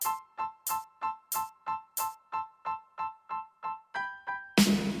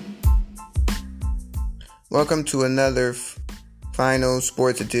Welcome to another final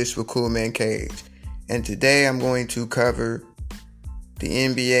sports edition with Cool Man Cage. And today I'm going to cover the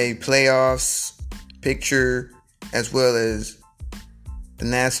NBA playoffs picture as well as the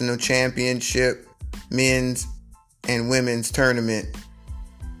national championship, men's and women's tournament,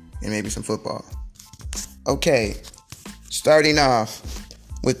 and maybe some football. Okay, starting off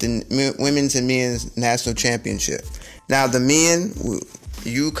with the women's and men's national championship. Now the men,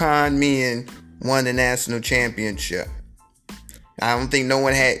 UConn men, won the national championship. I don't think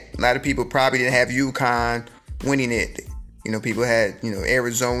a lot of people probably didn't have UConn winning it. People had,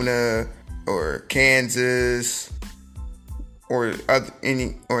 Arizona or Kansas or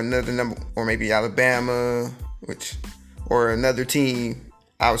another number, or maybe Alabama, or another team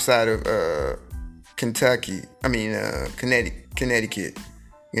outside of Connecticut.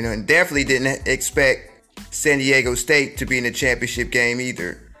 And definitely didn't expect San Diego State to be in the championship game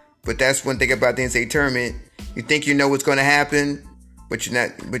either. But that's one thing about the NCAA tournament. You think you know what's going to happen, but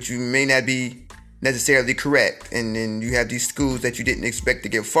you may not be necessarily correct. And then you have these schools that you didn't expect to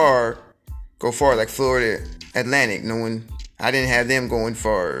go far, like Florida Atlantic. I didn't have them going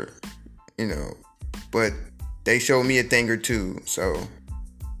far, but they showed me a thing or two. So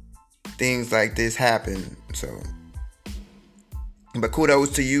things like this happen. But kudos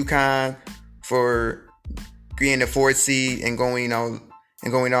to UConn for being the 4th seed and going all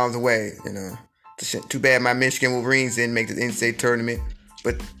the way. Too bad my Michigan Wolverines didn't make the NCAA tournament,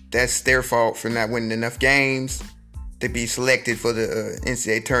 but that's their fault for not winning enough games to be selected for the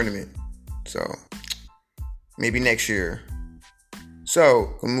NCAA tournament. So maybe next year.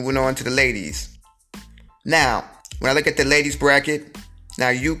 So moving on to the ladies. Now, when I look at the ladies bracket, now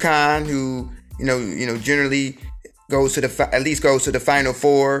UConn, who generally goes to the Final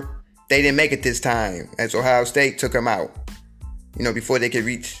Four, they didn't make it this time, as Ohio State took them out. Before they could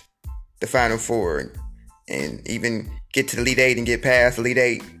reach the Final Four and even get to the Elite Eight and get past the Elite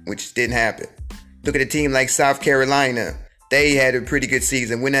Eight, which didn't happen. Look at a team like South Carolina. They had a pretty good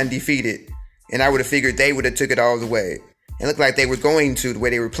season, went undefeated, and I would have figured they would have took it all the way. It looked like they were going to, the way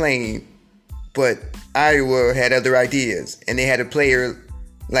they were playing, but Iowa had other ideas, and they had a player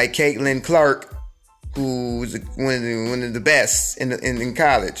like Caitlin Clark, who's one of the best in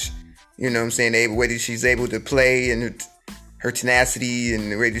college. The way that she's able to play and her tenacity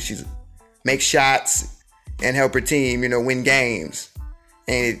and the way that she makes shots and help her team, win games.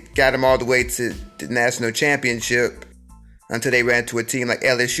 And it got them all the way to the national championship until they ran to a team like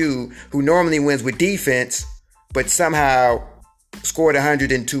LSU, who normally wins with defense, but somehow scored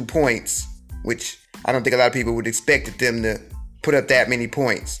 102 points, which I don't think a lot of people would expect them to put up that many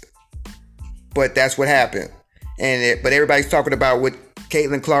points. But that's what happened. But everybody's talking about what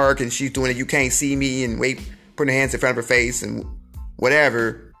Caitlin Clark, and she's doing it, you can't see me, and putting her hands in front of her face and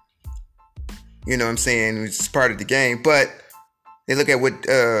whatever. Which is part of the game. But they look at what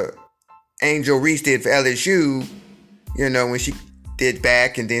Angel Reese did for LSU, when she did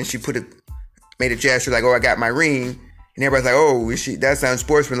back, and then she made a gesture like, "Oh, I got my ring," and everybody's like, "Oh, that's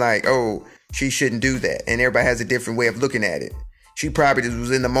unsportsmanlike. Oh, she shouldn't do that." And everybody has a different way of looking at it. She probably just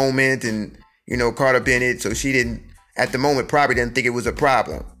was in the moment and caught up in it, so she didn't, at the moment, probably didn't think it was a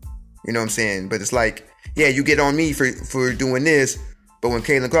problem. But it's like, yeah, you get on me for doing this, but when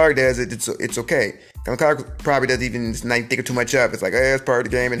Caitlin Clark does it, it's okay. Caitlin Clark probably doesn't even think it too much up. It's like, it's part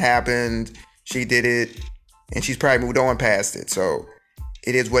of the game. It happened. She did it, and she's probably moved on past it. So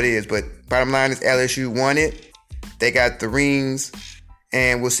it is what it is. But bottom line is LSU won it. They got the rings,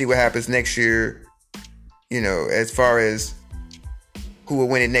 and we'll see what happens next year. As far as who will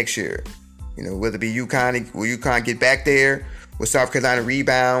win it next year. Will it be UConn? Will UConn get back there? Will South Carolina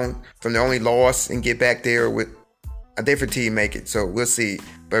rebound from the only loss and get back there with a different team make it? So we'll see.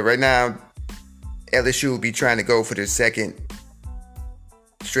 But right now, LSU will be trying to go for their second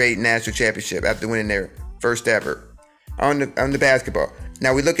straight national championship after winning their first ever on the basketball.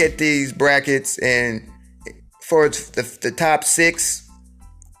 Now we look at these brackets, and for the top 6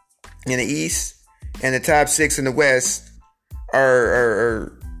 in the East and the top 6 in the West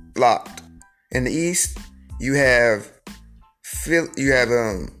are locked. In the East, you have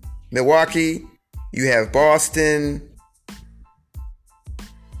Milwaukee, you have Boston,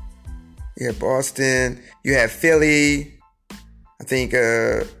 you have Philly, I think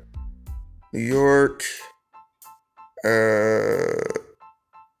New York, and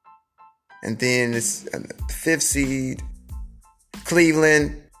then the 5th seed,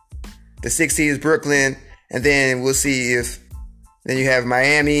 Cleveland, the 6th seed is Brooklyn, and then we'll see then you have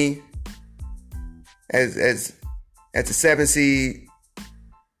Miami as the 7th seed.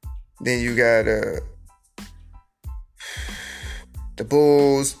 Then you got the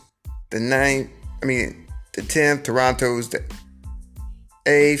Bulls, the the 10th, Toronto's the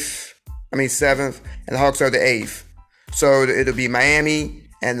 7th, and the Hawks are the 8th. So it'll be Miami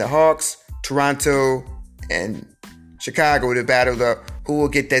and the Hawks, Toronto and Chicago to battle up who will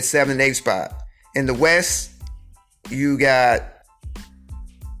get that 7th and 8th spot. In the West, you got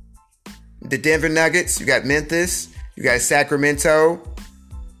the Denver Nuggets, you got Memphis, you got Sacramento,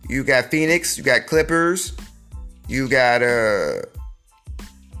 you got Phoenix, you got Clippers, you got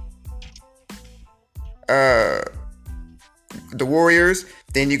the Warriors,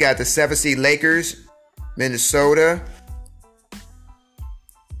 then you got the 7th seed Lakers, Minnesota,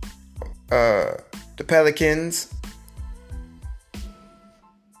 the Pelicans,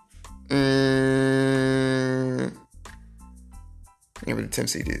 what the 10th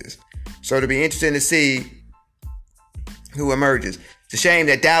seed is. So it'll be interesting to see who emerges. It's a shame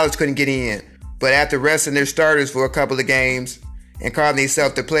that Dallas couldn't get in, but after resting their starters for a couple of games and carving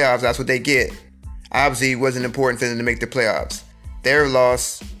themselves to playoffs, that's what they get. Obviously, it wasn't important for them to make the playoffs. Their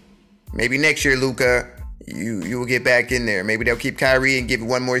loss, maybe next year, Luka, you will get back in there. Maybe they'll keep Kyrie and give it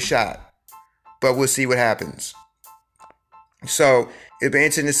one more shot. But we'll see what happens. So it'll be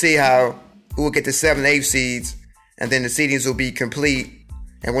interesting to see who will get the 7th and 8th seeds, and then the seedings will be complete,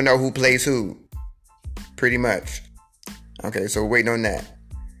 and we'll know who plays who, pretty much. Okay, so we're waiting on that.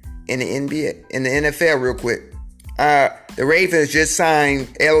 In the NFL, real quick, the Ravens just signed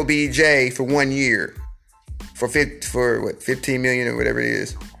LBJ for 1 year for $15 million or whatever it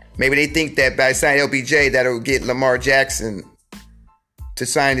is. Maybe they think that by signing LBJ, that'll get Lamar Jackson to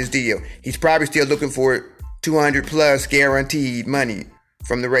sign his deal. He's probably still looking for 200 plus guaranteed money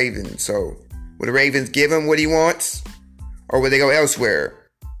from the Ravens. So will the Ravens give him what he wants, or will they go elsewhere?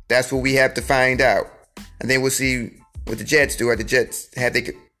 That's what we have to find out. And then we'll see what the Jets do. Are the Jets, have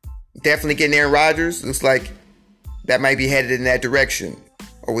they definitely getting Aaron Rodgers? Looks like that might be headed in that direction.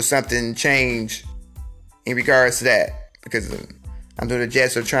 Or will something change in regards to that? Because I know the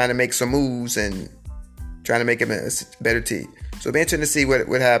Jets are trying to make some moves and trying to make him a better team. So it'll be interesting to see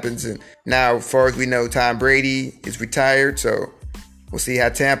what happens. And now, as far as we know, Tom Brady is retired. So we'll see how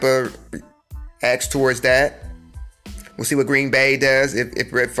Tampa acts towards that. We'll see what Green Bay does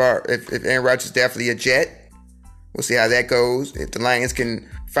if Aaron Rodgers is definitely a Jet. We'll see how that goes. If the Lions can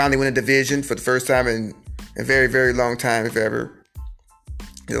finally win a division for the first time in a very, very long time, if ever.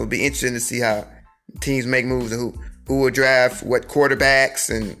 It'll be interesting to see how teams make moves and who will draft what quarterbacks,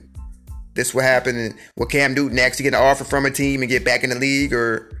 and this will happen, and will Cam Newton actually get an offer from a team and get back in the league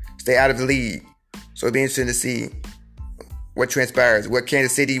or stay out of the league. So it'll be interesting to see what transpires. What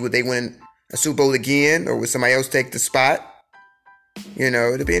Kansas City, would they win a Super Bowl again, or would somebody else take the spot?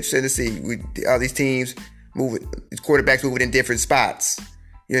 It'll be interesting to see all these teams these quarterbacks moving in different spots.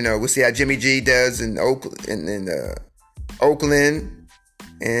 We'll see how Jimmy G does in Oakland,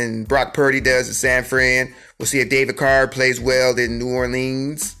 and Brock Purdy does in San Fran. We'll see if David Carr plays well in New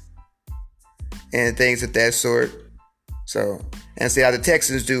Orleans and things of that sort. So, and see how the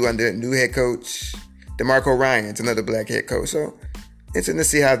Texans do under new head coach DeMarco Ryans, another black head coach. So, it's interesting to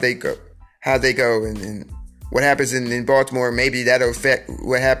see how they go, and what happens in Baltimore. Maybe that'll affect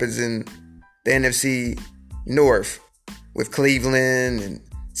what happens in the NFC North with Cleveland and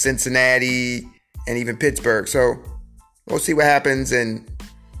Cincinnati and even Pittsburgh. So we'll see what happens and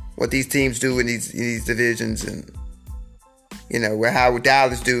what these teams do in these divisions, and how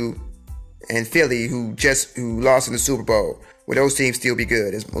Dallas do, and Philly, who lost in the Super Bowl. Will those teams still be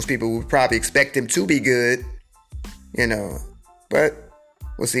good? As most people would probably expect them to be good, but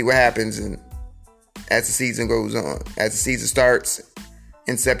we'll see what happens, and as the season goes on, as the season starts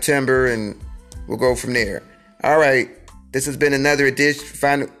in September, and we'll go from there. All right, this has been another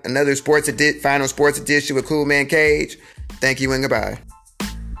final sports edition with Cool Man Cage. Thank you and goodbye.